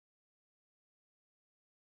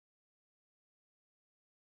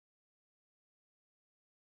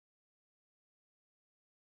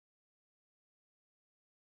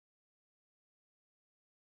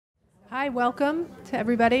Hi, welcome to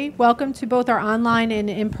everybody. Welcome to both our online and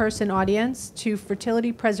in-person audience to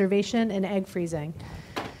fertility preservation and egg freezing.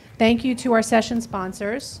 Thank you to our session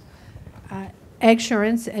sponsors,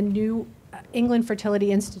 Eggsurance and New England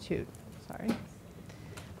Fertility Institute.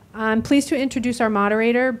 I'm pleased to introduce our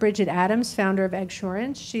moderator, Bridget Adams, founder of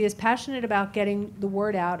Eggsurance. She is passionate about getting the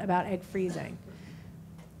word out about egg freezing.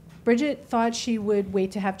 Bridget thought she would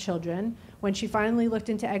wait to have children. When she finally looked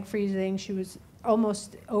into egg freezing, she was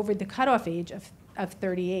almost over the cutoff age of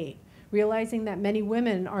 38. Realizing that many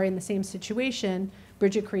women are in the same situation,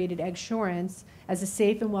 Bridget created Eggsurance as a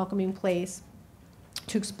safe and welcoming place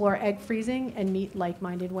to explore egg freezing and meet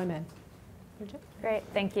like-minded women. Bridget? Great,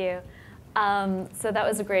 thank you. So that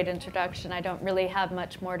was a great introduction. I don't really have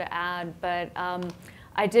much more to add, but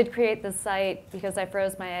I did create the site because I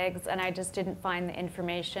froze my eggs and I just didn't find the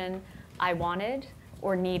information I wanted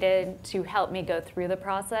or needed to help me go through the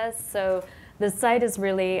process. So the site is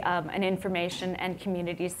really an information and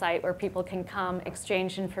community site where people can come,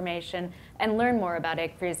 exchange information, and learn more about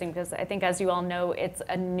egg freezing, because I think, as you all know, it's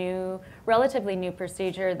a relatively new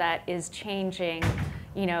procedure that is changing,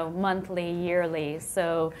 monthly, yearly.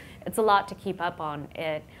 So it's a lot to keep up on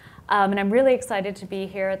it. And I'm really excited to be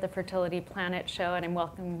here at the Fertility Planet show, and I'm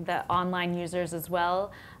welcoming the online users as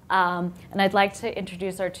well. And I'd like to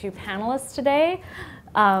introduce our two panelists today.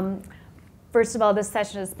 First of all, this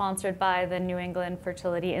session is sponsored by the New England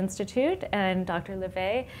Fertility Institute, and Dr.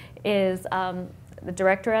 LeVay is the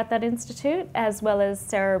director at that institute, as well as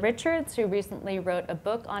Sarah Richards, who recently wrote a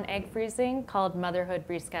book on egg freezing called Motherhood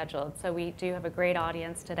Rescheduled. So we do have a great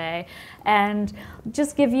audience today. And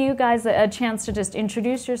just give you guys a chance to just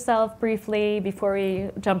introduce yourself briefly before we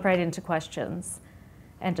jump right into questions,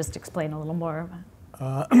 and just explain a little more.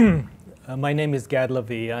 My name is Gad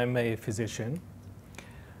Levy. I'm a physician.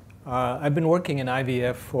 I've been working in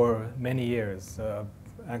IVF for many years,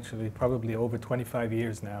 actually probably over 25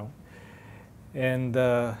 years now. And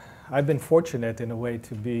I've been fortunate in a way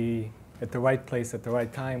to be at the right place at the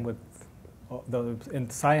right time with the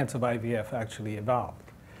science of IVF actually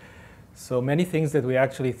evolved. So many things that we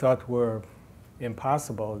actually thought were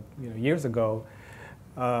impossible years ago,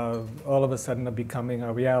 all of a sudden are becoming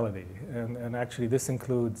a reality. And actually this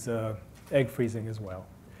includes egg freezing as well.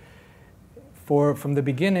 From the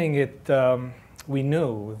beginning, we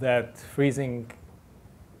knew that freezing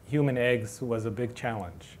human eggs was a big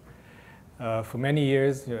challenge. For many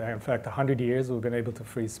years, in fact 100 years, we've been able to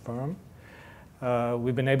freeze sperm.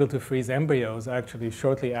 We've been able to freeze embryos actually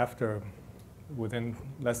shortly after, within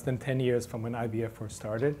less than 10 years from when IVF first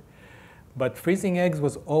started. But freezing eggs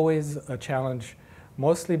was always a challenge,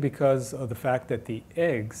 mostly because of the fact that the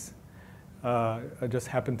eggs just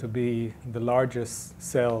happen to be the largest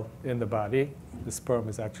cell in the body. The sperm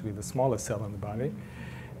is actually the smallest cell in the body.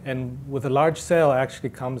 And with a large cell actually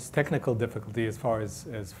comes technical difficulty as far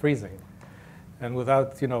as freezing. And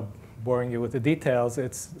without boring you with the details,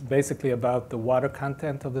 it's basically about the water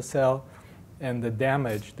content of the cell and the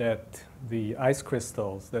damage that the ice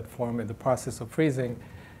crystals that form in the process of freezing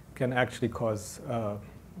can actually cause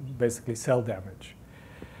basically cell damage.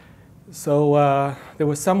 So there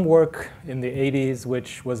was some work in the 80s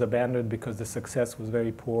which was abandoned because the success was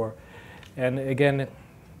very poor. And again,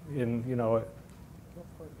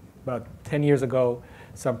 about 10 years ago,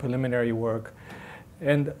 some preliminary work.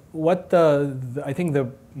 And what I think the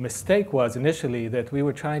mistake was initially that we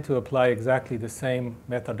were trying to apply exactly the same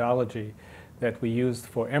methodology that we used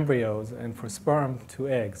for embryos and for sperm to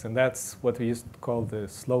eggs. And that's what we used to call the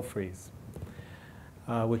slow freeze.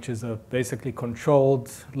 Which is a basically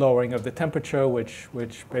controlled lowering of the temperature, which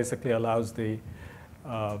basically allows the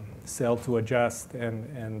cell to adjust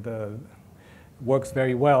and works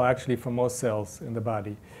very well actually for most cells in the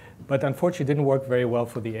body. But unfortunately didn't work very well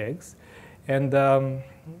for the eggs. And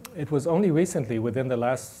it was only recently, within the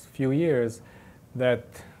last few years, that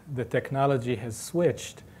the technology has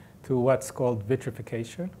switched to what's called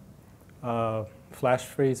vitrification, flash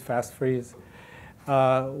freeze, fast freeze.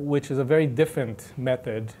 Which is a very different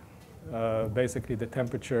method. Basically, the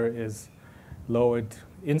temperature is lowered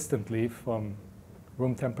instantly from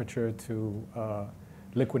room temperature to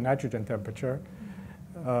liquid nitrogen temperature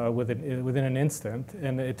within an instant.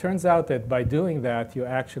 And it turns out that by doing that, you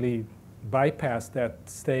actually bypass that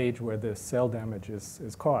stage where the cell damage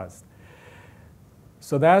is caused.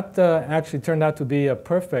 So that actually turned out to be a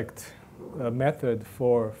perfect method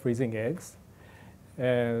for freezing eggs.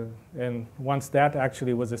 And once that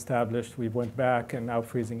actually was established, we went back and now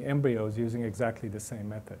freezing embryos using exactly the same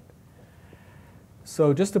method.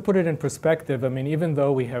 So just to put it in perspective, I mean, even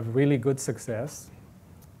though we have really good success,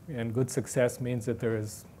 and good success means that there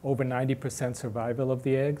is over 90% survival of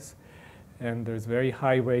the eggs, and there's very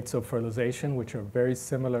high rates of fertilization, which are very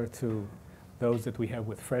similar to those that we have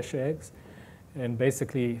with fresh eggs, and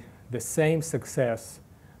basically the same success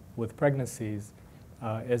with pregnancies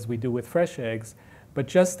as we do with fresh eggs. But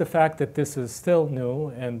just the fact that this is still new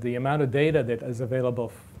and the amount of data that is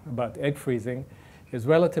available about egg freezing is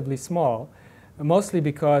relatively small, mostly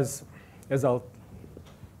because, as I'll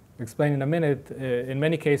explain in a minute, in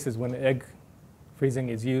many cases when egg freezing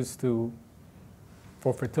is used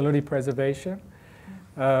for fertility preservation,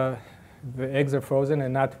 the eggs are frozen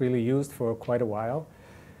and not really used for quite a while.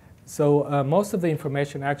 So most of the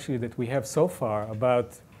information actually that we have so far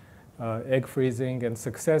about egg freezing and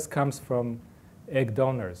success comes from egg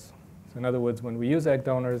donors. So in other words, when we use egg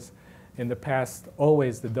donors, in the past,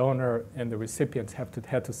 always the donor and the recipients had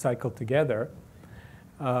to cycle together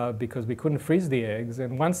because we couldn't freeze the eggs.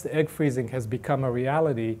 And once the egg freezing has become a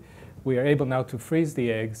reality, we are able now to freeze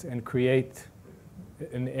the eggs and create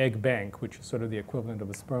an egg bank, which is sort of the equivalent of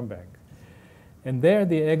a sperm bank. And there,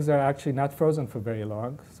 the eggs are actually not frozen for very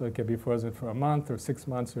long. So it can be frozen for a month or 6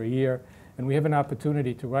 months or a year. And we have an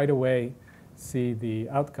opportunity to right away see the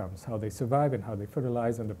outcomes, how they survive and how they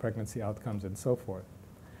fertilize and the pregnancy outcomes and so forth.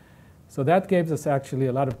 So that gives us actually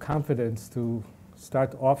a lot of confidence to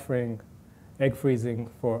start offering egg freezing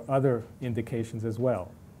for other indications as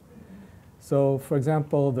well. So for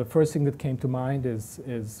example, the first thing that came to mind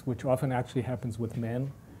is which often actually happens with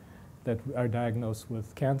men that are diagnosed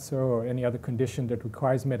with cancer or any other condition that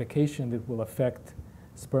requires medication that will affect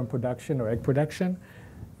sperm production or egg production.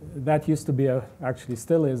 That used to be actually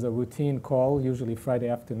still is a routine call, usually Friday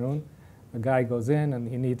afternoon. A guy goes in and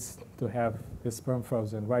he needs to have his sperm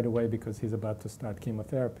frozen right away because he's about to start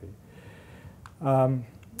chemotherapy.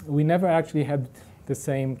 We never actually had the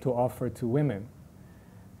same to offer to women.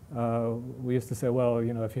 We used to say, well,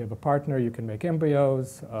 you know, if you have a partner, you can make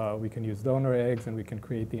embryos, we can use donor eggs, and we can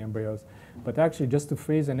create the embryos. But actually, just to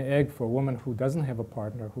freeze an egg for a woman who doesn't have a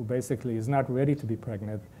partner, who basically is not ready to be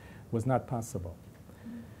pregnant, was not possible.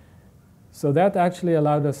 So that actually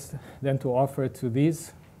allowed us then to offer to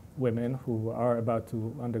these women who are about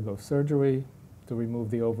to undergo surgery to remove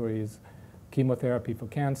the ovaries, chemotherapy for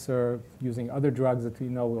cancer, using other drugs that we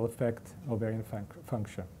know will affect ovarian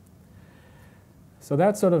function. So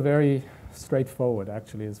that's sort of very straightforward,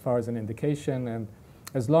 actually, as far as an indication. And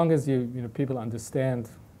as long as people understand,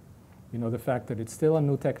 the fact that it's still a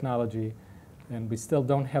new technology and we still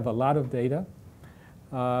don't have a lot of data,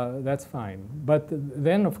 that's fine. But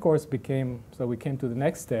then, of course, we came to the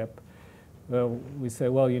next step. We say,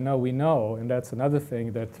 well, we know, and that's another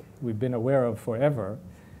thing that we've been aware of forever,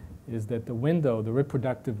 is that the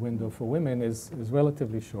reproductive window for women is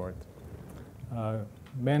relatively short.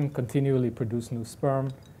 Men continually produce new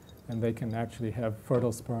sperm, and they can actually have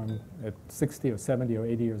fertile sperm at 60 or 70 or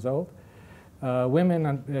 80 years old. Women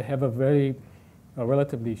have a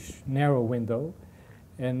relatively narrow window,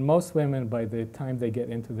 and most women, by the time they get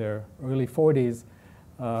into their early 40s,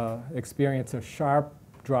 experience a sharp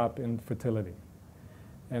drop in fertility.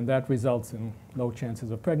 And that results in low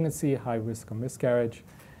chances of pregnancy, high risk of miscarriage.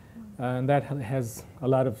 And that has a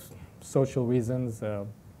lot of social reasons,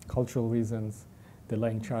 cultural reasons,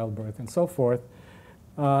 delaying childbirth, and so forth.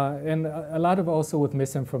 And a lot of also with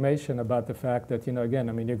misinformation about the fact that, you're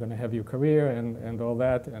going to have your career and all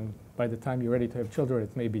that, and by the time you're ready to have children,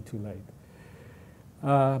 it may be too late.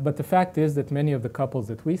 But the fact is that many of the couples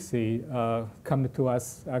that we see come to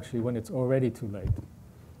us actually when it's already too late.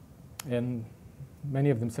 And many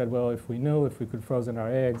of them said, well, if we knew, if we could frozen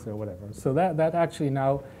our eggs or whatever. So that actually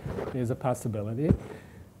now is a possibility.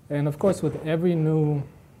 And of course, with every new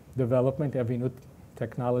development, every new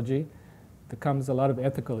technology, there comes a lot of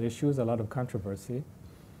ethical issues, a lot of controversy.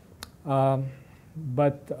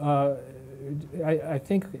 But I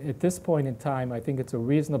think at this point in time, I think it's a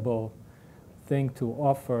reasonable thing to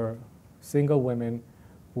offer single women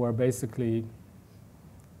who are basically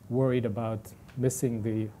worried about missing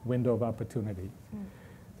the window of opportunity.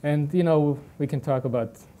 And we can talk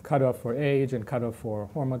about cutoff for age and cutoff for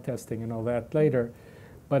hormone testing and all that later,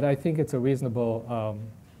 but I think it's a reasonable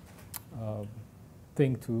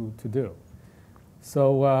thing to do.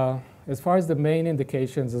 So as far as the main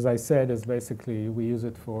indications, as I said, is basically we use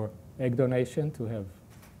it for egg donation to have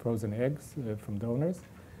frozen eggs from donors.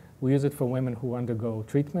 We use it for women who undergo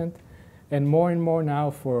treatment, and more now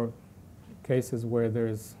for cases where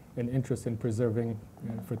there's an interest in preserving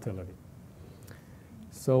fertility.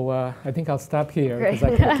 So I think I'll stop here because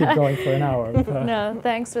I can keep going for an hour. No,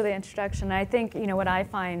 thanks for the introduction. I think what I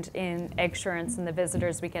find in Eggsurance and the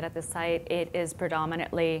visitors we get at the site, it is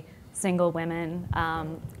predominantly single women,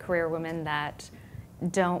 career women that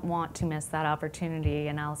don't want to miss that opportunity.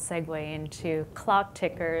 And I'll segue into Clock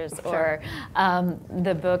Tickers, or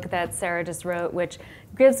the book that Sarah just wrote, which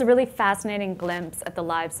gives a really fascinating glimpse at the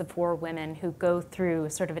lives of 4 women who go through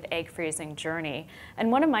sort of an egg freezing journey.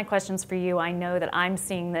 And one of my questions for you, I know that I'm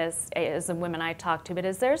seeing this as the women I talk to, but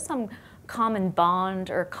is there some common bond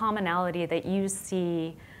or commonality that you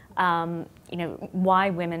see, you know, why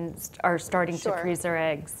women are starting to freeze their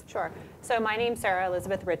eggs? Sure. So my name's Sarah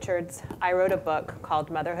Elizabeth Richards. I wrote a book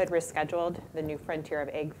called Motherhood Rescheduled, The New Frontier of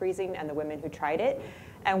Egg Freezing and the Women Who Tried It.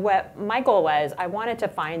 And what my goal was, I wanted to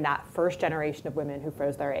find that first generation of women who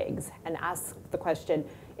froze their eggs and ask the question,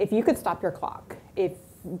 if you could stop your clock,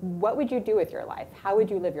 what would you do with your life? How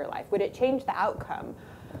would you live your life? Would it change the outcome?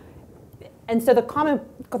 And so the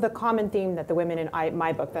common theme that the women in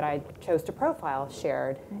my book that I chose to profile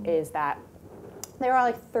shared is that they were all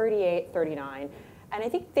like 38, 39. And I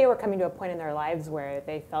think they were coming to a point in their lives where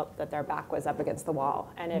they felt that their back was up against the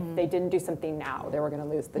wall. And if they didn't do something now, they were going to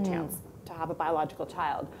lose the chance to have a biological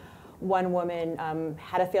child. One woman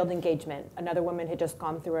had a failed engagement. Another woman had just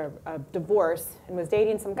gone through a divorce and was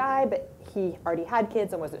dating some guy, but he already had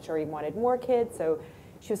kids and wasn't sure he wanted more kids. So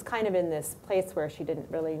she was kind of in this place where she didn't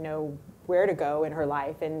really know where to go in her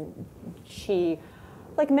life. And she,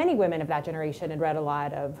 like many women of that generation, had read a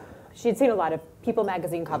lot of, she'd seen a lot of People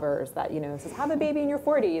magazine covers that, you know, says, have a baby in your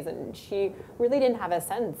 40s. And she really didn't have a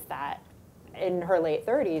sense that in her late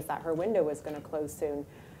 30s that her window was going to close soon.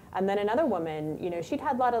 And then another woman, you know, she'd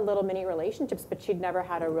had a lot of little mini relationships, but she'd never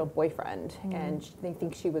had a real boyfriend. And I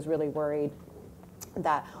think she was really worried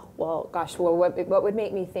that, well, gosh, well, what would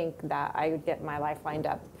make me think that I would get my life lined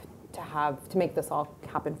up to make this all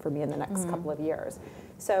happen for me in the next couple of years?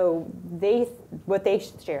 So what they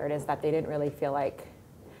shared is that they didn't really feel like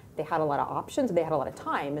they had a lot of options, and they had a lot of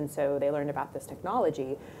time, and so they learned about this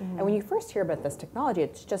technology. And when you first hear about this technology,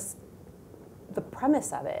 it's just the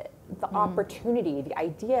premise of it, the opportunity, the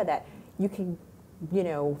idea that you can, you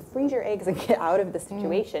know, freeze your eggs and get out of the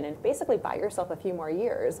situation and basically buy yourself a few more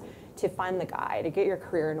years to find the guy, to get your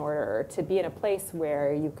career in order, to be in a place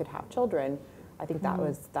where you could have children. I think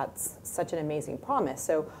that's such an amazing promise.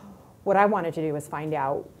 So what I wanted to do was find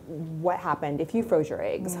out what happened if you froze your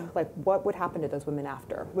eggs. Like, what would happen to those women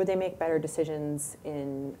after? Would they make better decisions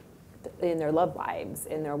in their love lives,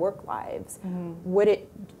 in their work lives? Would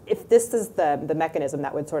it, if this is the mechanism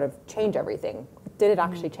that would sort of change everything, did it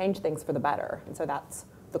actually change things for the better? And so that's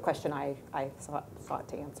the question I sought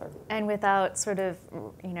to answer. And without sort of,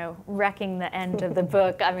 you know, wrecking the end of the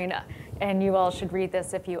book, I mean, and you all should read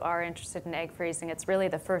this if you are interested in egg freezing. It's really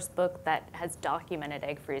the first book that has documented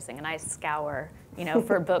egg freezing, and I scour, you know,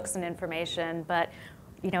 for books and information. But,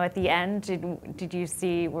 you know, at the end, did you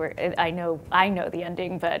see where, I know the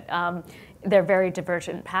ending, but they're very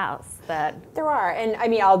divergent paths that... There are, and I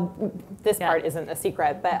mean, this part isn't a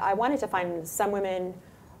secret, but I wanted to find some women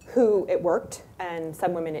who it worked and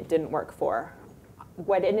some women it didn't work for.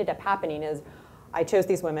 What ended up happening is I chose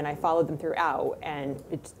these women, I followed them throughout, and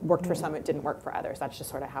it worked for some, it didn't work for others. That's just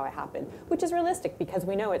sort of how it happened, which is realistic because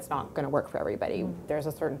we know it's not going to work for everybody. There's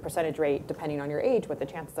a certain percentage rate, depending on your age, what the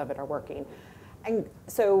chances of it are working. And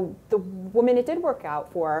so the woman it did work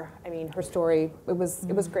out for, I mean, her story, it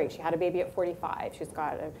was great. She had a baby at 45. She's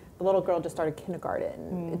got the little girl just started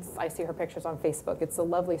kindergarten. I see her pictures on Facebook. It's a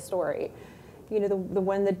lovely story. You know, the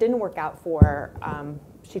one that didn't work out for,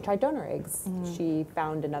 she tried donor eggs. She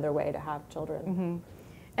found another way to have children.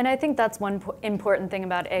 And I think that's one important thing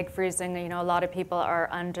about egg freezing. You know, a lot of people are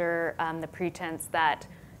under the pretense that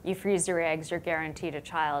you freeze your eggs, you're guaranteed a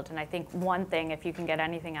child. And I think one thing, if you can get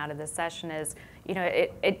anything out of this session, is, you know,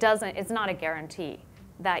 it's not a guarantee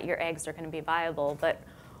that your eggs are going to be viable. But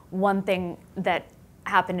one thing that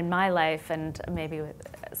happened in my life, and maybe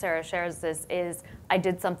Sarah shares this, is I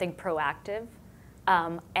did something proactive.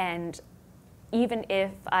 And even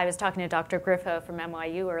if I was talking to Dr. Griffo from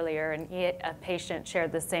NYU earlier, and a patient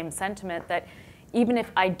shared the same sentiment, that even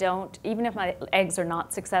if my eggs are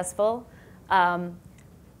not successful,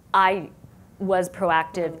 I was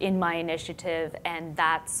proactive in my initiative, and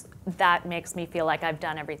that makes me feel like I've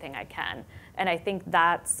done everything I can. And I think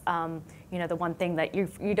that's you know, the one thing that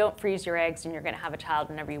you don't freeze your eggs and you're going to have a child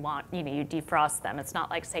whenever you want. You know, you defrost them. It's not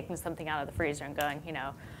like taking something out of the freezer and going, you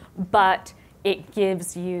know, but it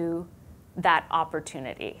gives you that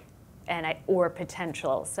opportunity or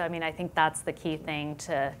potential. So I mean, I think that's the key thing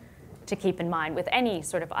to keep in mind with any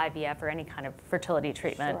sort of IVF or any kind of fertility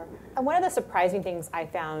treatment. Sure. And one of the surprising things I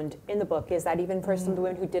found in the book is that even for some of the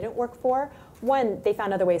women who didn't work for, one, they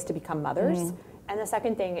found other ways to become mothers. And the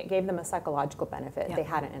second thing, it gave them a psychological benefit they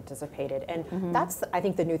hadn't anticipated. And that's, I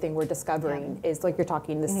think, the new thing we're discovering is, like you're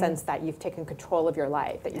talking, the sense that you've taken control of your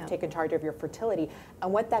life, that you've taken charge of your fertility.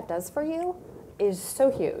 And what that does for you is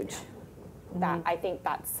so huge that I think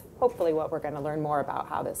that's hopefully what we're going to learn more about,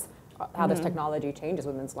 how this technology changes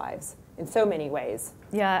women's lives in so many ways.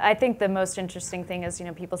 Yeah, I think the most interesting thing is,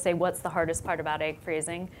 people say, what's the hardest part about egg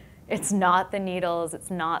freezing? It's not the needles,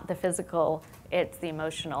 it's not the physical, it's the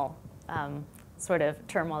emotional sort of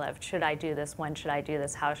turmoil of, should I do this, when should I do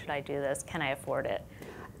this, how should I do this, can I afford it?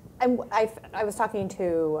 And I was talking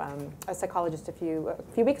to a psychologist a few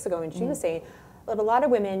weeks ago, and she was saying that a lot of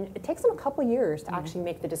women, it takes them a couple years to actually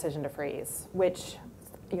make the decision to freeze, which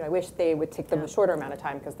I wish they would take them a shorter amount of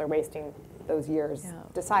time because they're wasting those years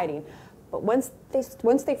deciding. But once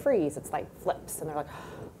they freeze, it's like flips, and they're like,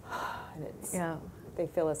 and it's they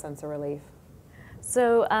feel a sense of relief.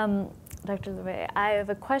 So, Dr. LeVay, I have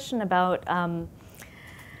a question about,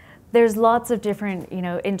 there's lots of different,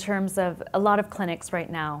 in terms of a lot of clinics right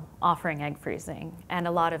now offering egg freezing, and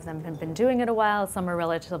a lot of them have been doing it a while, some are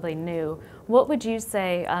relatively new. What would you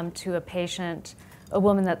say to a patient, a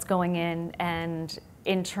woman that's going in, and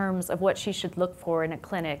in terms of what she should look for in a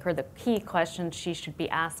clinic, or the key questions she should be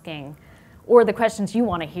asking, or the questions you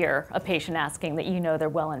want to hear a patient asking that they're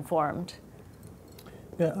well informed?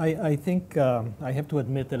 Yeah, I think I have to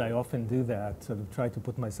admit that I often do that, sort of try to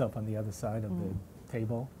put myself on the other side of the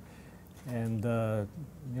table. And,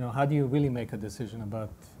 how do you really make a decision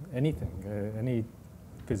about anything, any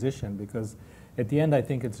physician? Because at the end, I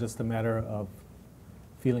think it's just a matter of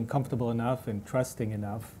feeling comfortable enough and trusting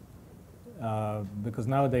enough. Because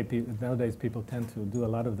nowadays people tend to do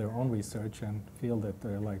a lot of their own research and feel that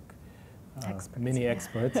they're like mini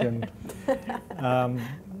experts, and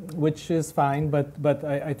which is fine. But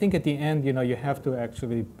I think at the end, you have to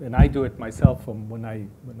actually, and I do it myself when I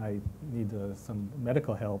need some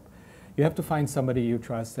medical help. You have to find somebody you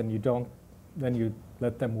trust, and then you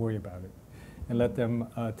let them worry about it, and let them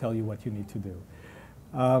tell you what you need to do.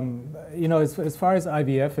 As far as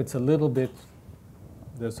IVF, it's a little bit.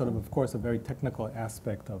 There's sort of course, a very technical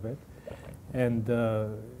aspect of it. And,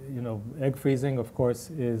 egg freezing, of course,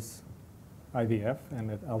 is IVF,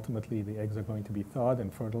 and ultimately the eggs are going to be thawed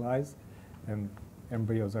and fertilized, and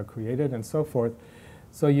embryos are created, and so forth.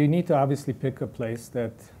 So you need to obviously pick a place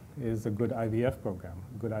that is a good IVF program,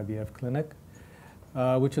 a good IVF clinic,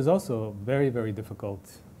 which is also very, very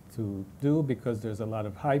difficult to do because there's a lot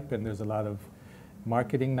of hype and there's a lot of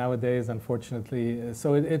marketing nowadays, unfortunately.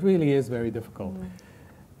 So it really is very difficult.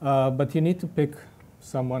 But you need to pick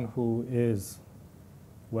someone who is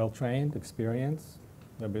well-trained, experienced.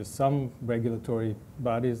 There's some regulatory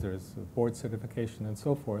bodies, there's board certification and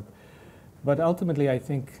so forth. But ultimately, I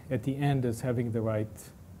think at the end is having the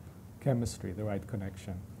right chemistry, the right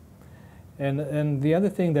connection. And the other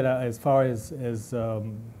thing that as far as I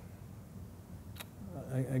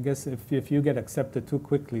guess if you get accepted too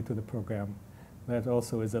quickly to the program, that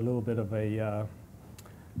also is a little bit of a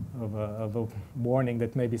warning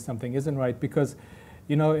that maybe something isn't right, because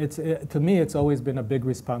to me it's always been a big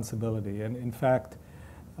responsibility. And in fact,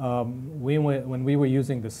 when we were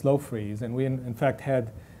using the slow freeze, and we in fact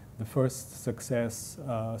had the first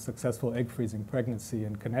successful egg freezing pregnancy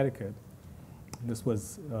in Connecticut. This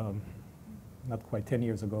was not quite 10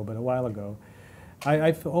 years ago, but a while ago.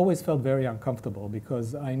 I've always felt very uncomfortable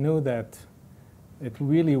because I knew that it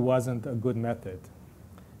really wasn't a good method.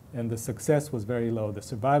 And the success was very low. The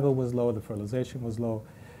survival was low, the fertilization was low.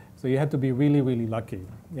 So you had to be really, really lucky.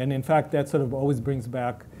 And in fact, that sort of always brings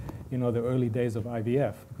back, the early days of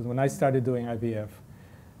IVF. Because when I started doing IVF,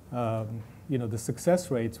 the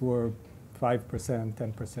success rates were 5%,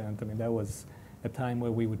 10%. I mean, that was a time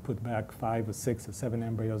where we would put back 5 or 6 or 7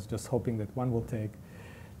 embryos just hoping that one will take.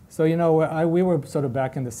 So, we were sort of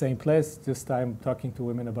back in the same place, this time talking to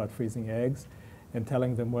women about freezing eggs and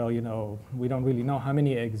telling them, well, we don't really know how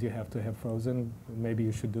many eggs you have to have frozen. Maybe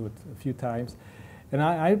you should do it a few times. And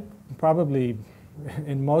I probably,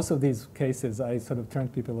 in most of these cases, I sort of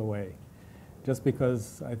turned people away just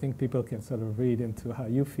because I think people can sort of read into how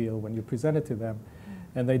you feel when you present it to them,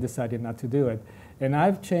 and they decided not to do it. And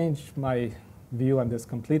I've changed my view on this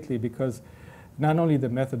completely because not only the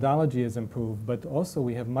methodology is improved, but also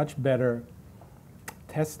we have much better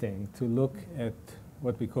testing to look at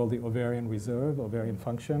what we call the ovarian reserve, ovarian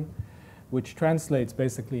function, which translates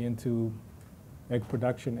basically into egg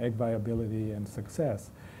production, egg viability, and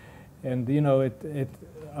success. And it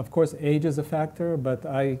of course age is a factor, but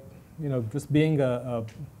just being I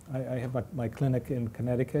have my clinic in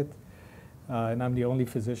Connecticut, and I'm the only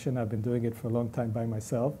physician. I've been doing it for a long time by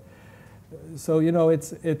myself. So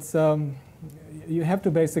you have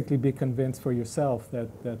to basically be convinced for yourself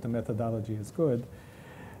that the methodology is good.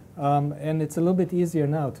 And it's a little bit easier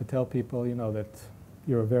now to tell people, that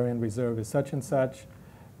your ovarian reserve is such and such,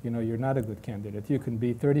 you're not a good candidate. You can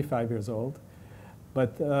be 35 years old.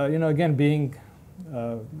 But, again, being,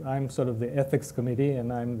 I'm sort of the ethics committee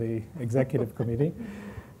and I'm the executive committee.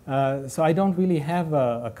 So I don't really have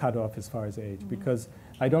a cutoff as far as age, because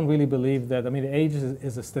I don't really believe that, age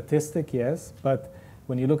is a statistic, yes, but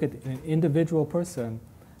when you look at an individual person,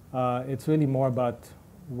 it's really more about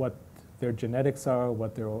what their genetics are,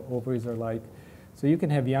 what their ovaries are like. So you can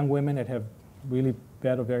have young women that have really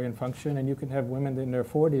bad ovarian function, and you can have women in their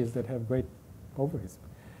 40s that have great ovaries.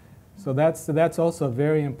 So that's also a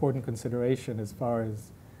very important consideration as far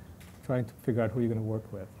as trying to figure out who you're going to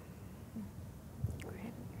work with.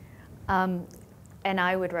 Great. And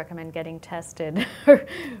I would recommend getting tested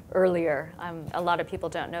earlier. A lot of people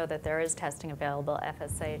don't know that there is testing available,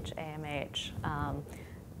 FSH, AMH,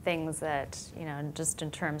 things that, just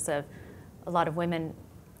in terms of a lot of women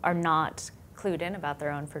are not clued in about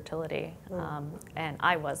their own fertility, and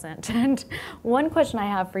I wasn't. And one question I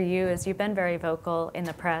have for you is, you've been very vocal in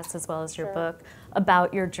the press as well as your book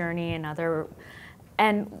about your journey and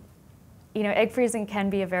egg freezing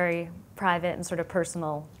can be a very private and sort of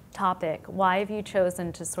personal topic. Why have you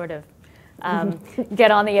chosen to sort of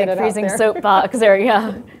get on the egg freezing soapbox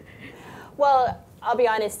area? Well, I'll be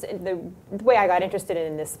honest, the way I got interested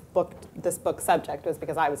in this book subject was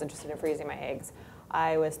because I was interested in freezing my eggs.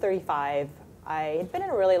 I was 35. I had been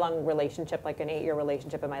in a really long relationship, like an 8-year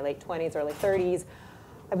relationship in my late 20s, early 30s.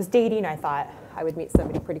 I was dating. I thought I would meet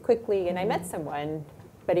somebody pretty quickly, and I met someone,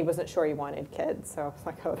 but he wasn't sure he wanted kids. So I was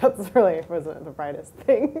like, oh, that's really wasn't the brightest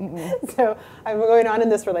thing. So I'm going on in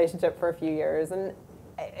this relationship for a few years, and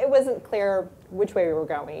it wasn't clear which way we were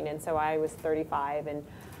going. And so I was 35, and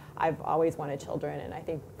I've always wanted children, and I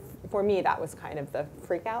think for me that was kind of the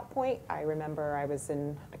freak out point. I remember I was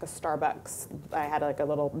in like a Starbucks. I had like a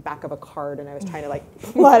little back of a card, and I was trying to like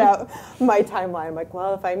plot out my timeline. I'm like,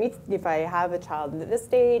 well, if I have a child at this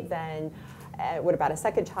date, then what about a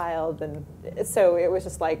second child? And so it was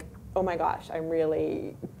just like, oh my gosh, I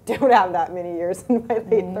really don't have that many years in my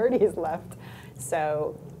late 30s left.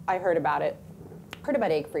 So I heard about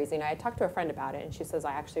egg freezing. I had talked to a friend about it, and she says,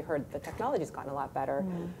 I actually heard the technology's gotten a lot better.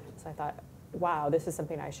 So I thought, wow, this is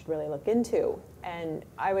something I should really look into. And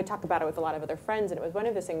I would talk about it with a lot of other friends, and it was one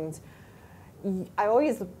of the things, I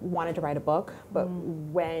always wanted to write a book, but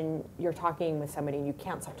when you're talking with somebody, you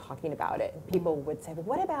can't stop talking about it. People would say, well,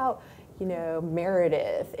 what about,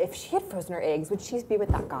 Meredith? If she had frozen her eggs, would she be with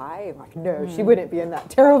that guy? I'm like, no, she wouldn't be in that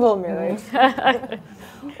terrible marriage.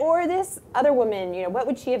 Or this other woman, what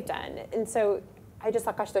would she have done? And so I just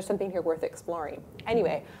thought, gosh, there's something here worth exploring.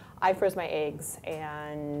 Anyway, I froze my eggs,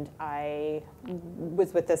 and I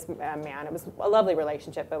was with this man. It was a lovely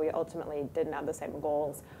relationship, but we ultimately didn't have the same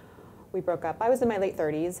goals. We broke up. I was in my late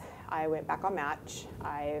 30s. I went back on Match.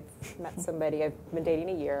 I've met somebody I've been dating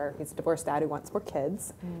a year. He's a divorced dad who wants more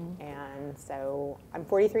kids. And so I'm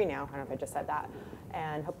 43 now. I don't know if I just said that.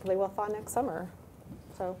 And hopefully we'll thaw next summer.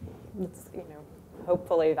 So it's,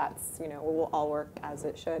 hopefully that's, will all work as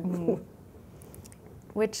it should.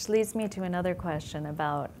 Which leads me to another question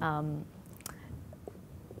about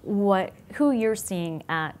who you're seeing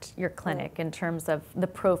at your clinic in terms of the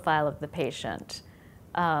profile of the patient,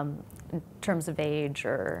 in terms of age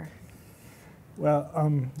or. Well,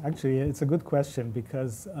 actually, it's a good question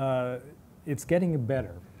because it's getting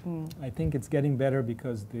better. I think it's getting better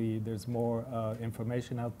because there's more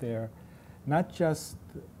information out there, not just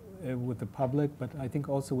with the public, but I think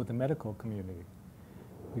also with the medical community.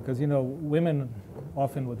 Because, women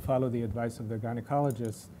often would follow the advice of their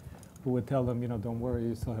gynecologists, who would tell them, don't worry,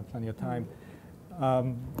 you still have plenty of time.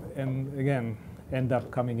 And again, end up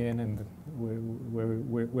coming in and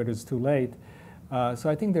where it's too late. So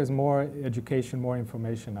I think there's more education, more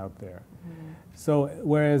information out there. So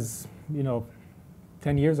whereas,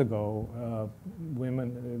 10 years ago,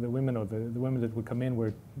 the women that would come in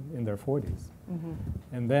were in their 40s.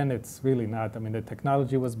 And then it's really not. The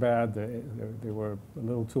technology was bad. They were a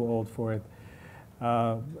little too old for it.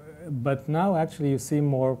 But now, actually, you see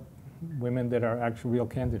more women that are actually real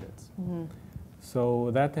candidates. So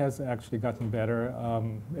that has actually gotten better.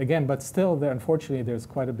 Again, but still, unfortunately, there's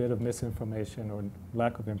quite a bit of misinformation or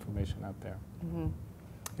lack of information out there.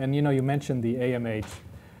 And you mentioned the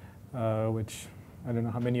AMH, which I don't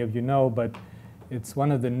know how many of you know, but it's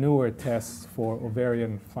one of the newer tests for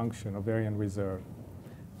ovarian function, ovarian reserve.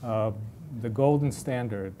 The golden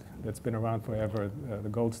standard that's been around forever, the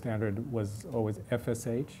gold standard was always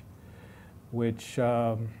FSH, which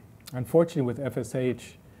unfortunately with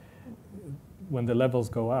FSH, when the levels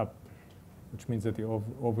go up, which means that the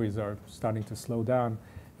ovaries are starting to slow down,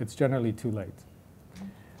 it's generally too late.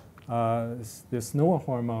 This newer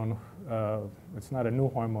hormone, it's not a new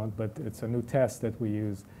hormone, but it's a new test that we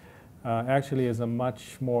use, actually is a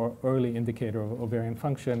much more early indicator of ovarian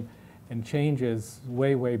function and changes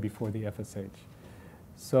way, way before the FSH.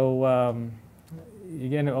 So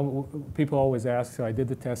again, people always ask, so I did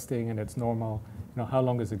the testing and it's normal, how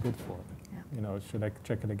long is it good for? Yeah. Should I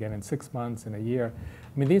check it again in 6 months, in a year?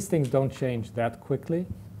 I mean, these things don't change that quickly,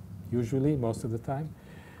 usually, most of the time.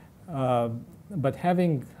 But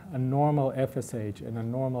having a normal FSH and a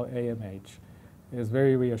normal AMH is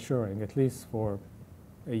very reassuring, at least for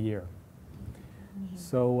a year. Mm-hmm.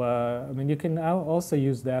 So, I mean, you can also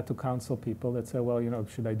use that to counsel people that say, well,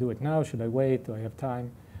 should I do it now? Should I wait? Do I have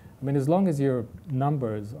time? I mean, as long as your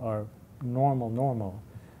numbers are normal,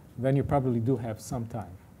 then you probably do have some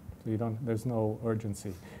time. So there's no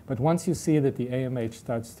urgency. But once you see that the AMH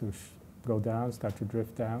starts to go down, start to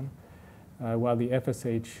drift down, while the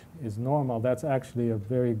FSH is normal, that's actually a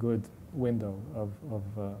very good window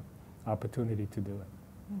of opportunity to do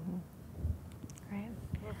it. Mm-hmm.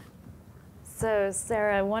 Great. So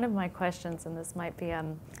Sarah, one of my questions, and this might be,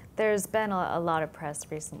 there's been a lot of press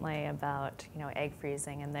recently about egg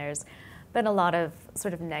freezing, and there's been a lot of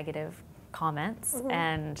sort of negative comments, mm-hmm.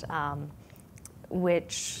 and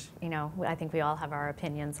which I think we all have our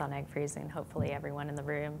opinions on egg freezing. Hopefully, everyone in the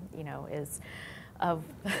room is of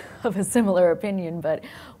a similar opinion. But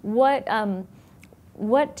what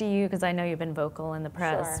do you, because I know you've been vocal in the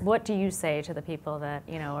press, sure. What do you say to the people that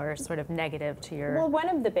are sort of negative to your? Well, one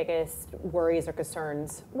of the biggest worries or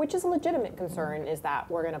concerns, which is a legitimate concern, is that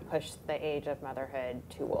we're going to push the age of motherhood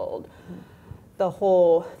too old. Mm-hmm.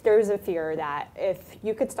 There's a fear that if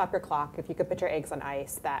you could stop your clock, if you could put your eggs on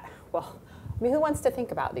ice, that, well, I mean, who wants to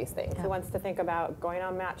think about these things? Yeah. Who wants to think about going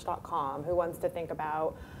on Match.com? Who wants to think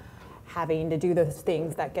about having to do those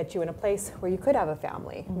things that get you in a place where you could have a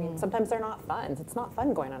family? Mm-hmm. I mean, sometimes they're not fun. It's not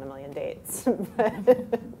fun going on a million dates.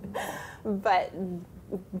 But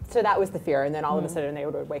so that was the fear. And then all of a sudden they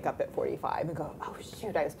would wake up at 45 and go, oh,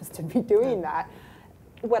 shoot, I was supposed to be doing that.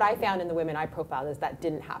 What I found in the women I profiled is that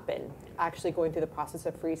didn't happen. Actually going through the process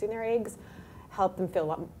of freezing their eggs helped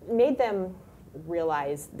them made them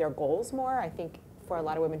realize their goals more. I think for a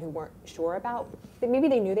lot of women who weren't sure about, maybe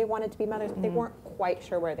they knew they wanted to be mothers, but they weren't quite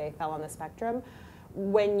sure where they fell on the spectrum.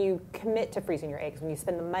 When you commit to freezing your eggs, when you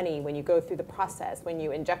spend the money, when you go through the process, when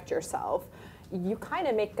you inject yourself, you kind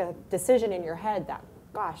of make a decision in your head that,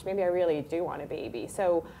 gosh, maybe I really do want a baby.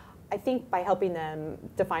 So I think by helping them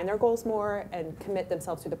define their goals more and commit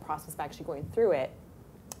themselves to the process of actually going through it,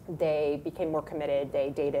 they became more committed, they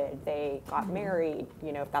dated, they got married,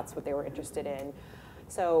 if that's what they were interested in.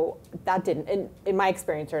 So that didn't, in my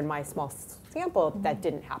experience or in my small sample, that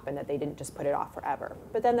didn't happen, that they didn't just put it off forever.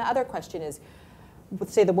 But then the other question is,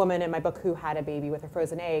 say the woman in my book who had a baby with a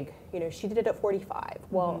frozen egg, she did it at 45.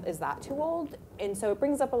 Well, is that too old? And so it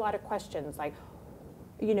brings up a lot of questions like,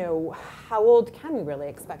 how old can we really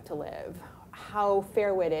expect to live? How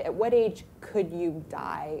fair would it, at what age could you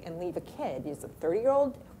die and leave a kid? Is a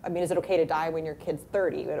 30-year-old? I mean, is it okay to die when your kid's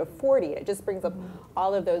 30, at 40? It just brings up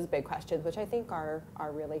all of those big questions, which I think are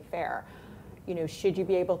really fair. Should you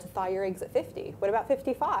be able to thaw your eggs at 50? What about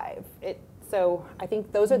 55? So I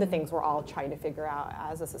think those are the things we're all trying to figure out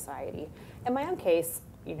as a society. In my own case,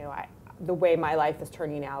 the way my life is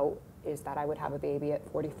turning out is that I would have a baby at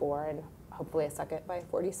 44 and hopefully a second by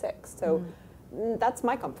 46. So that's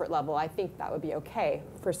my comfort level. I think that would be okay.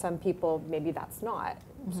 For some people, maybe that's not.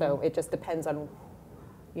 So it just depends on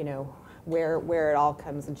where it all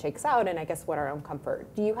comes and shakes out, and I guess what our own comfort.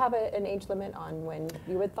 Do you have an age limit on when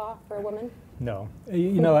you would thaw for a woman? No.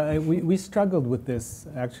 We struggled with this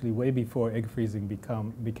actually way before egg freezing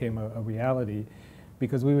became a reality,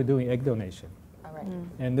 because we were doing egg donation. All right.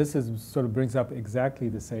 And this sort of brings up exactly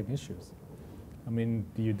the same issues. I mean,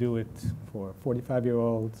 do you do it for a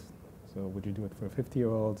 45-year-old? So would you do it for a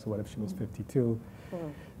 50-year-old? So what if she was 52?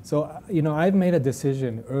 So, I've made a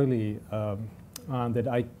decision early on that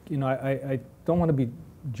I don't want to be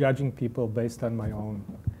judging people based on my own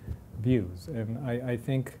views. And I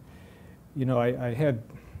think, I had,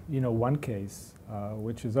 one case,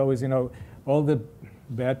 which is always, all the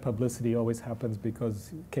bad publicity always happens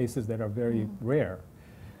because cases that are very rare.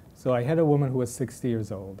 So I had a woman who was 60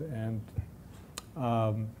 years old and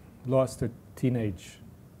lost her teenage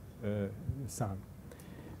son.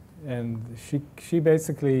 And she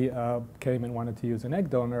basically came and wanted to use an egg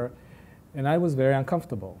donor, and I was very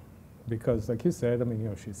uncomfortable because, like you said, I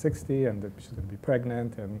mean, she's 60 and she's going to be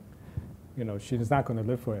pregnant, and she's not going to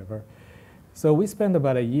live forever. So we spent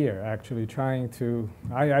about a year actually trying to.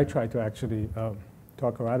 I tried to actually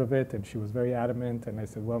talk her out of it, and she was very adamant. And I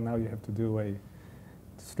said, well, now you have to do a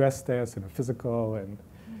stress test and a physical.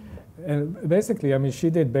 And basically, I mean, she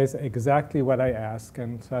did exactly what I asked.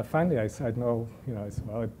 And so finally, I said, no, you know, I said,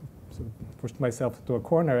 well, I sort of pushed myself into a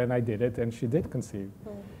corner, and I did it, and she did conceive.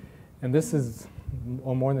 And this is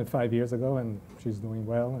more than 5 years ago, and she's doing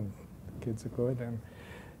well, and the kids are good. And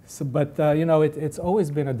so, but you know, it's always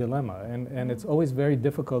been a dilemma, and it's always very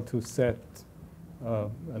difficult to set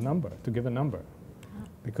a number, to give a number.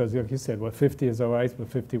 Because like you said, well, 50 is all right, but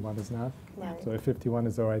 51 is not. Right. So if 51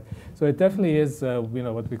 is all right. So it definitely is, you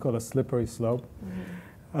know, what we call a slippery slope.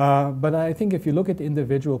 But I think if you look at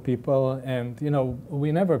individual people, and you know,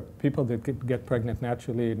 people that get pregnant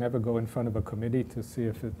naturally never go in front of a committee to see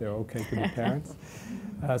if they're okay to be parents.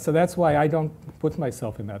 So that's why I don't put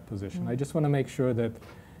myself in that position. I just want to make sure that,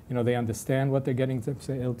 you know, they understand what they're getting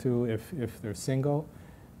into if they're single,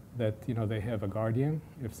 that, you know, they have a guardian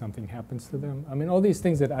if something happens to them. I mean, all these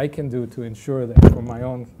things that I can do to ensure that for my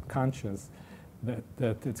own conscience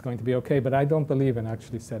that it's going to be okay. But I don't believe in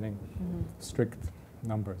actually setting strict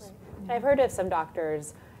numbers. Right. And I've heard of some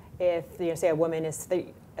doctors, if, you know, say a woman is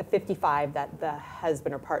 55, that the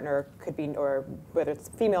husband or partner could be, or whether it's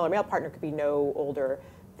female or male partner, could be no older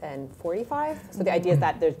than 45. So the idea is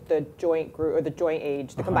that the joint group, or the joint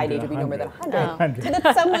age, the combined age would be no more than 100. So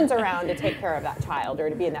that someone's around to take care of that child or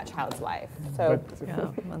to be in that child's life. So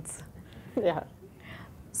yeah.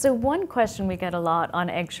 So one question we get a lot on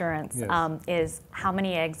eggsurance is how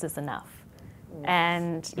many eggs is enough?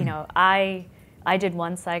 And you know, I did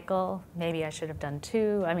 1 cycle. Maybe I should have done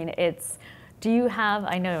 2. I mean, do you have,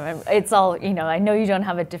 I know it's all, you know, I know you don't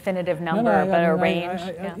have a definitive number, but a range.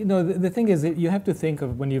 You know, the thing is that you have to think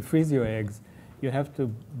of when you freeze your eggs, you have to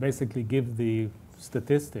basically give the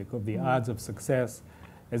statistic of the odds of success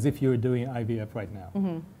as if you were doing IVF right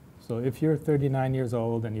now. So if you're 39 years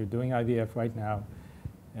old and you're doing IVF right now,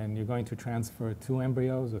 and you're going to transfer 2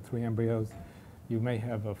 embryos or 3 embryos, you may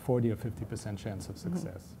have a 40 or 50% chance of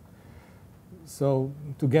success. So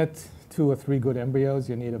to get 2 or 3 good embryos,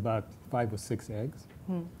 you need about 5 or 6 eggs.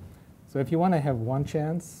 So if you want to have 1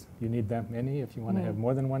 chance, you need that many. If you want to have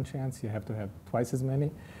more than 1 chance, you have to have twice as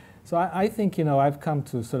many. So I think, you know, I've come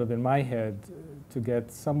to sort of in my head to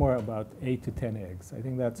get somewhere about 8 to 10 eggs. I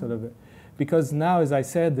think that's sort of, because now, as I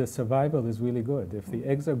said, the survival is really good. If the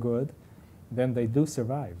eggs are good, then they do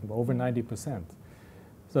survive, over 90%.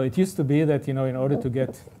 So it used to be that, you know, in order to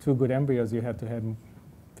get 2 good embryos, you had to have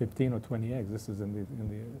 15 or 20 eggs. This is in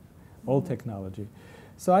the old technology.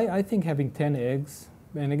 So I think having 10 eggs,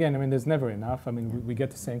 and again, I mean, there's never enough. I mean, we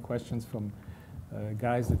get the same questions from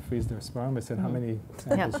guys that freeze their sperm. I said, how many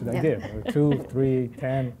samples should I give? Or 2, 3,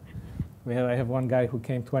 10. I have one guy who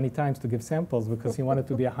came 20 times to give samples because he wanted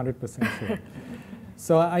to be 100% sure.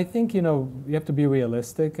 So I think, you know, you have to be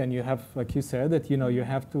realistic, and you have, like you said, that, you know, you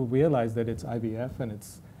have to realize that it's IVF and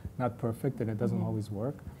it's not perfect and it doesn't always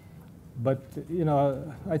work. But, you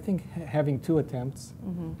know, I think having 2 attempts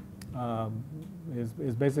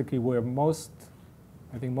is basically where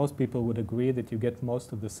I think most people would agree that you get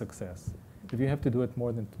most of the success. If you have to do it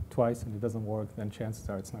more than twice and it doesn't work, then chances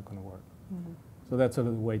are it's not going to work. So that's sort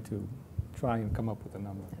of the way to try and come up with a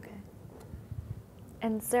number. Okay.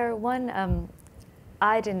 And Sarah,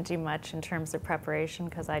 I didn't do much in terms of preparation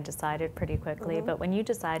because I decided pretty quickly, but when you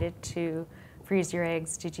decided to freeze your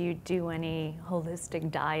eggs, did you do any holistic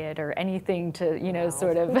diet or anything to, you know,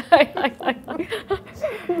 sort of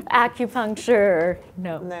acupuncture?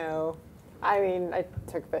 No. No. I mean, I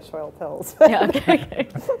took fish oil pills. Yeah, okay.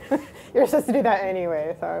 You're supposed to do that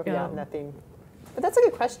anyway, so yeah, nothing. But that's a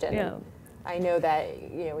good question. Yeah. I know that,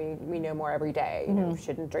 you know, we know more every day. You know,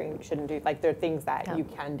 shouldn't drink, shouldn't do, like, there are things that you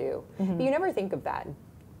can do. But you never think of that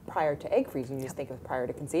prior to egg freezing. You just think of prior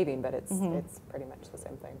to conceiving, but it's pretty much the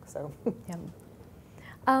same thing. So.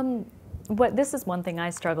 This is one thing I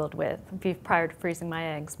struggled with prior to freezing my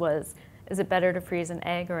eggs was, is it better to freeze an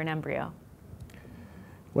egg or an embryo?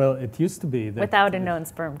 Well, it used to be that without a known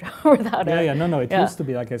sperm donor, without a... It used to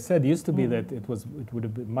be, like I said, it used to be that it would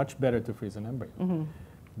have been much better to freeze an embryo.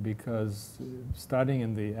 Because starting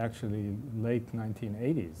in the actually late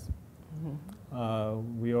 1980s,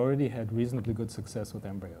 we already had reasonably good success with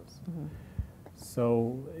embryos.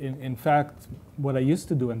 So in fact, what I used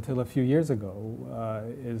to do until a few years ago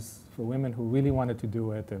is for women who really wanted to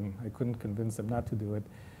do it, and I couldn't convince them not to do it,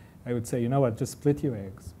 I would say, you know what, just split your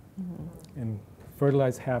eggs and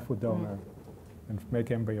fertilize half with donor and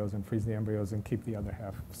make embryos and freeze the embryos and keep the other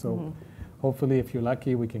half. So hopefully, if you're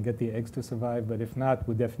lucky, we can get the eggs to survive, but if not,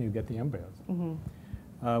 we'll definitely get the embryos.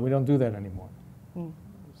 We don't do that anymore.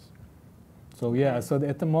 So yeah, so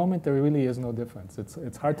at the moment, there really is no difference.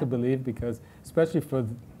 It's hard to believe because, especially for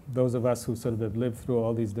those of us who sort of have lived through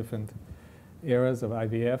all these different eras of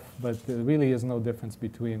IVF, but there really is no difference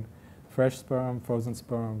between fresh sperm,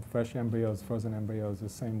 fresh embryos, frozen embryos, the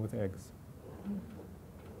same with eggs.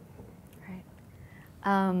 Right.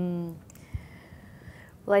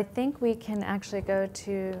 Well, I think we can actually go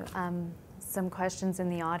to some questions in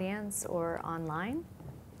the audience or online.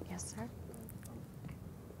 Yes, sir.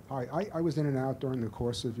 Hi, I was in and out during the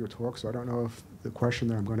course of your talk, so I don't know if the question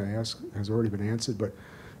that I'm going to ask has already been answered, but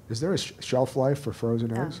is there a shelf life for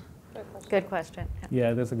frozen eggs? Good question.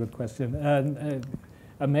 Yeah, that's a good question.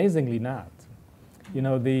 Amazingly not. You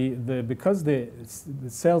know, because the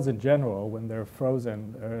cells in general, when they're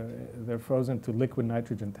frozen to liquid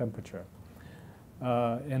nitrogen temperature.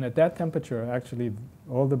 And at that temperature, actually,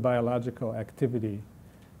 all the biological activity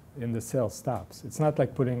in the cell stops. It's not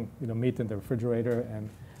like putting meat in the refrigerator and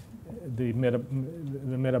the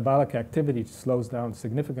metabolic activity slows down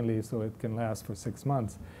significantly so it can last for 6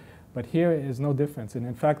 months. But here is no difference. And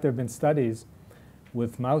in fact, there have been studies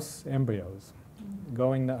with mouse embryos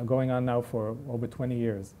going on now for over 20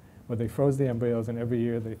 years, where they froze the embryos and every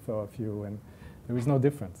year they thaw a few, and there is no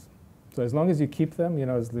difference. So as long as you keep them,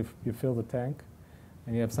 as if you fill the tank,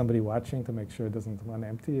 and you have somebody watching to make sure it doesn't run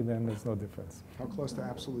empty, then there's no difference. How close to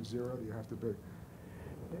absolute zero do you have to be?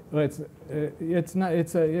 Well, it's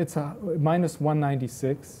a minus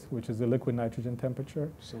 196, which is the liquid nitrogen temperature,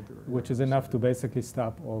 which is enough to basically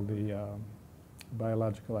stop all the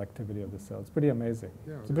biological activity of the cell. It's pretty amazing.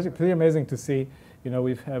 Yeah, it's pretty amazing to see.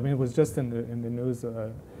 It was just in the news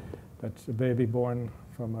that a baby born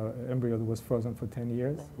from an embryo that was frozen for 10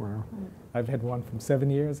 years. Wow. I've had one from 7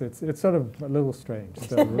 years. It's sort of a little strange.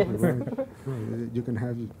 So you can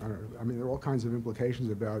have, there are all kinds of implications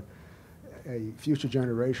about a future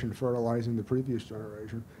generation fertilizing the previous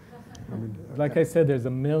generation. Like I said, there's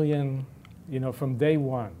a million, from day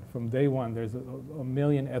one, there's a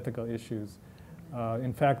million ethical issues.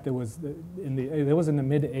 In fact, there was in the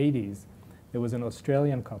mid-'80s, there was an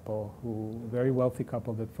Australian couple, a very wealthy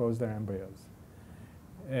couple, that froze their embryos.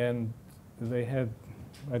 And they had,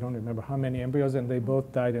 I don't remember how many embryos, and they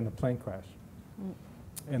both died in a plane crash.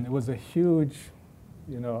 And there was a huge,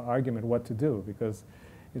 argument what to do, because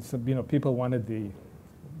it's, people wanted the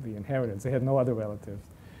inheritance. They had no other relatives.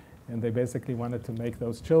 And they basically wanted to make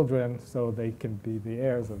those children so they can be the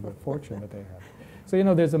heirs of the fortune that they have.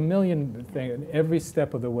 So, there's a million things. Every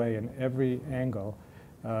step of the way, in every angle,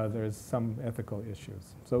 there's some ethical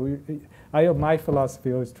issues. So my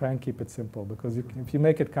philosophy is try and keep it simple, because if you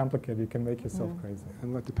make it complicated, you can make yourself crazy.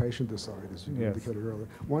 And let the patient decide, as you Yes. indicated earlier.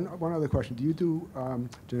 One other question. Do you do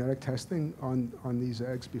genetic testing on these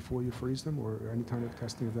eggs before you freeze them, or any kind of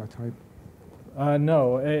testing of that type?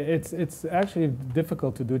 No, it's actually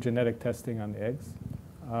difficult to do genetic testing on eggs.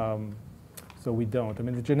 So we don't.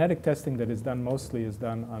 The genetic testing that is done mostly is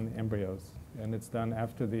done on embryos. And it's done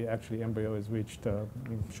after the embryo is reached.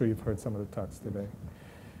 I'm sure you've heard some of the talks today.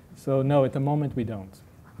 So no, at the moment we don't.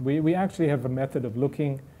 We actually have a method of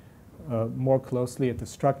looking more closely at the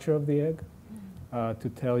structure of the egg to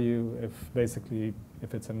tell you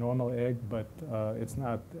if it's a normal egg, but it's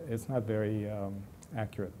not very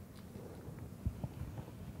accurate.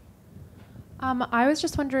 I was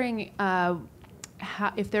just wondering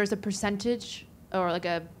if there's a percentage or like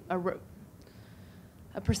a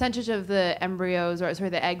percentage of the embryos, or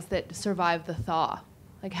the eggs that survive the thaw.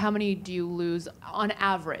 Like, how many do you lose on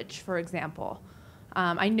average, for example?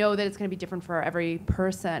 I know that it's going to be different for every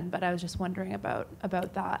person, but I was just wondering about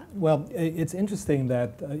that. Well, it's interesting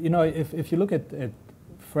that, if you look at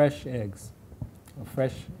fresh eggs, or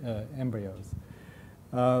fresh embryos,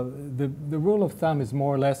 the rule of thumb is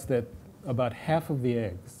more or less that about half of the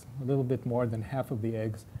eggs, a little bit more than half of the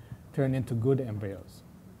eggs, turn into good embryos.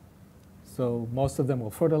 So most of them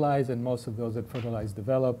will fertilize, and most of those that fertilize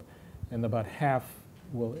develop, and about half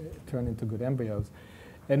will turn into good embryos.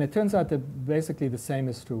 And it turns out that basically the same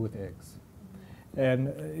is true with eggs.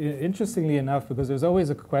 And interestingly enough, because there's always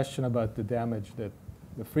a question about the damage that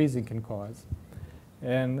the freezing can cause,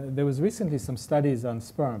 and there was recently some studies on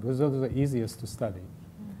sperm, because those are the easiest to study.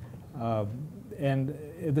 And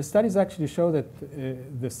the studies actually show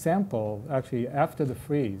that the sample, actually after the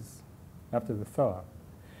freeze, after the thaw,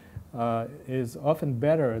 is often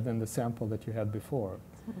better than the sample that you had before.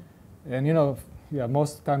 And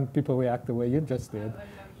most of the time people react the way you just did.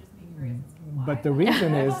 But the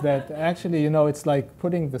reason is that actually, it's like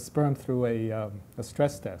putting the sperm through a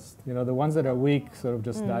stress test. The ones that are weak sort of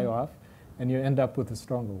just die off, and you end up with the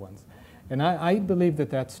stronger ones. And I believe that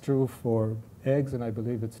that's true for eggs, and I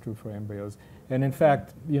believe it's true for embryos. And in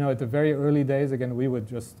fact, at the very early days, again, we would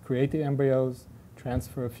just create the embryos,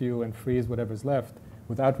 transfer a few, and freeze whatever's left,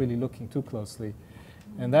 without really looking too closely.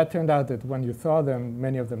 And that turned out that when you thaw them,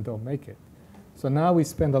 many of them don't make it. So now we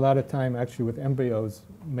spend a lot of time actually with embryos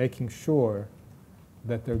making sure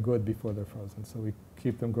that they're good before they're frozen. So we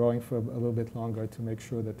keep them growing for a little bit longer to make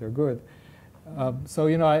sure that they're good. So,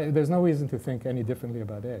 you know, there's no reason to think any differently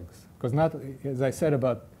about eggs. Because not, as I said,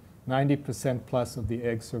 about 90% plus of the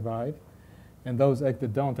eggs survive. And those eggs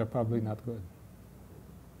that don't are probably not good.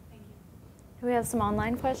 Do we have some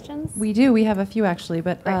online questions? We do. We have a few actually,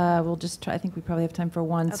 but Great. we'll just try. I think we probably have time for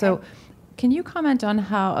one. Okay. So, can you comment on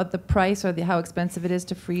how the price or how expensive it is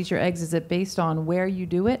to freeze your eggs? Is it based on where you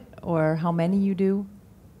do it or how many you do?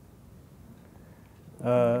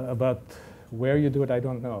 About where you do it, I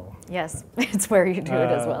don't know. Yes, it's where you do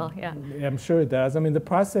it as well. Yeah. I'm sure it does. I mean, the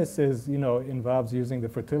process is, you know, involves using the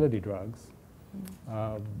fertility drugs,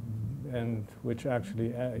 and which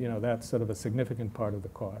actually, you know, that's sort of a significant part of the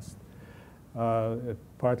cost. It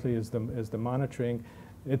partly is the monitoring.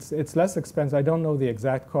 It's less expensive. I don't know the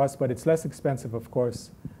exact cost, but it's less expensive, of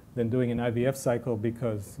course, than doing an IVF cycle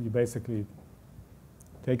because you basically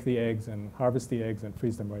take the eggs and harvest the eggs and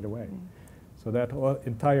freeze them right away. So that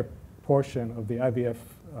entire portion of the IVF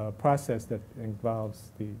process that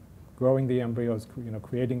involves the growing the embryos, you know,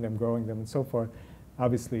 creating them, growing them, and so forth,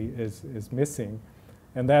 obviously is missing,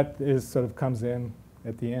 and that is sort of comes in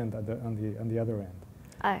at the end on the other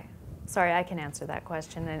end. Sorry, I can answer that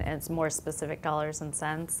question, and it's more specific dollars and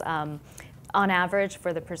cents. On average,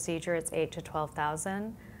 for the procedure, it's $8,000 to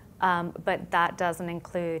 $12,000, but that doesn't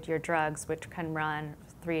include your drugs, which can run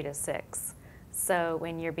 $3,000 to $6,000. So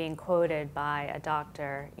when you're being quoted by a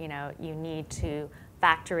doctor, you know, you need to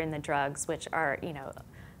factor in the drugs, which are, you know,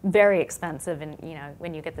 very expensive. And, you know,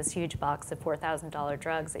 when you get this huge box of $4,000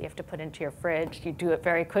 drugs that you have to put into your fridge, you do it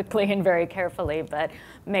very quickly and very carefully. But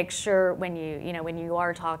make sure when you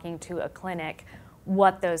are talking to a clinic,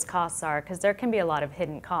 what those costs are, because there can be a lot of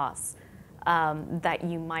hidden costs that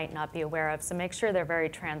you might not be aware of. So make sure they're very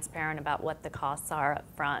transparent about what the costs are up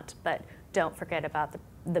front. But don't forget about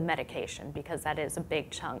the medication, because that is a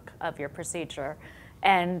big chunk of your procedure.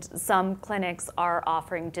 And some clinics are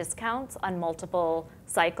offering discounts on multiple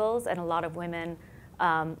cycles, and a lot of women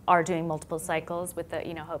are doing multiple cycles with the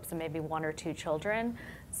hopes of maybe 1 or 2 children.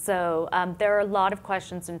 So there are a lot of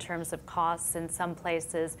questions in terms of costs. In some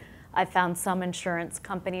places, I found some insurance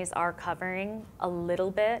companies are covering a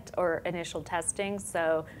little bit or initial testing.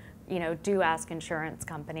 So, you know, do ask insurance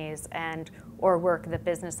companies or work the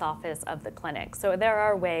business office of the clinic. So there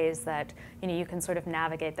are ways that, you know, you can sort of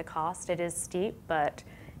navigate the cost. It is steep, but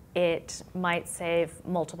it might save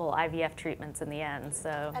multiple IVF treatments in the end.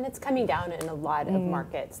 So, and it's coming down in a lot of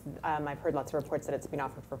markets. I've heard lots of reports that it's been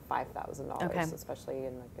offered for $5,000, Okay. especially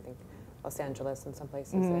in, like, I think Los Angeles and some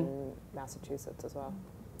places in Massachusetts as well.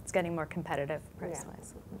 it's getting more competitive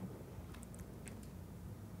price-wise.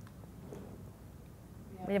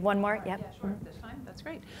 We have one more? Yep. Yeah, sure. That's fine. That's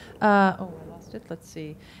great. I lost it. Let's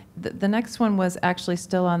see. The next one was actually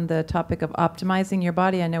still on the topic of optimizing your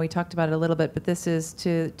body. I know we talked about it a little bit, but this is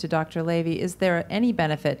to Dr. Levy. Is there any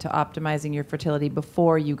benefit to optimizing your fertility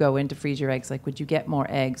before you go in to freeze your eggs? Like, would you get more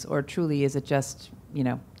eggs, or truly is it just, you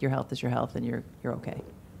know, your health is your health and you're okay?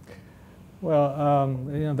 Well,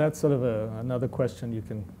 you know, that's sort of another question you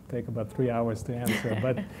can take about 3 hours to answer.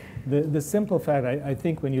 But the simple fact, I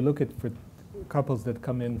think when you look at couples that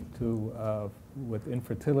come into with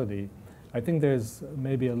infertility, I think there's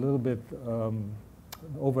maybe a little bit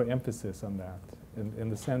overemphasis on that, in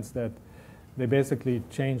the sense that they basically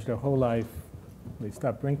change their whole life. They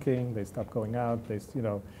stop drinking, they stop going out, they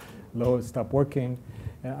stop working.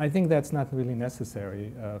 And I think that's not really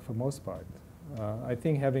necessary for most part. I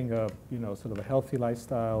think having a sort of a healthy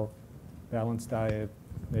lifestyle, balanced diet,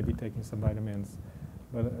 maybe taking some vitamins.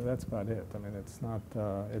 But that's about it. I mean, it's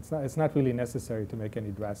not really necessary to make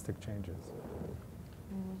any drastic changes.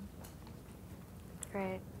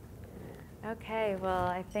 Great. Okay, well,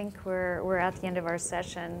 I think we're at the end of our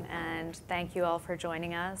session, and thank you all for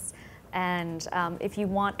joining us. And if you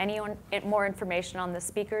want any more information on the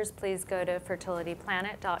speakers, please go to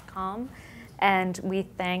fertilityplanet.com. And we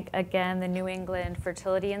thank again the New England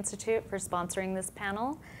Fertility Institute for sponsoring this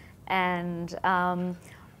panel. And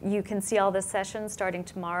you can see all the sessions starting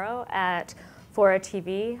tomorrow at Fora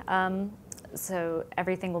TV. So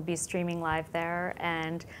everything will be streaming live there.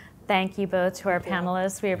 And thank you both to our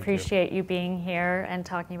panelists. We appreciate you being here and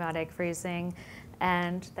talking about egg freezing.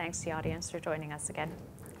 And thanks to the audience for joining us again.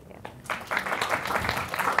 Yeah.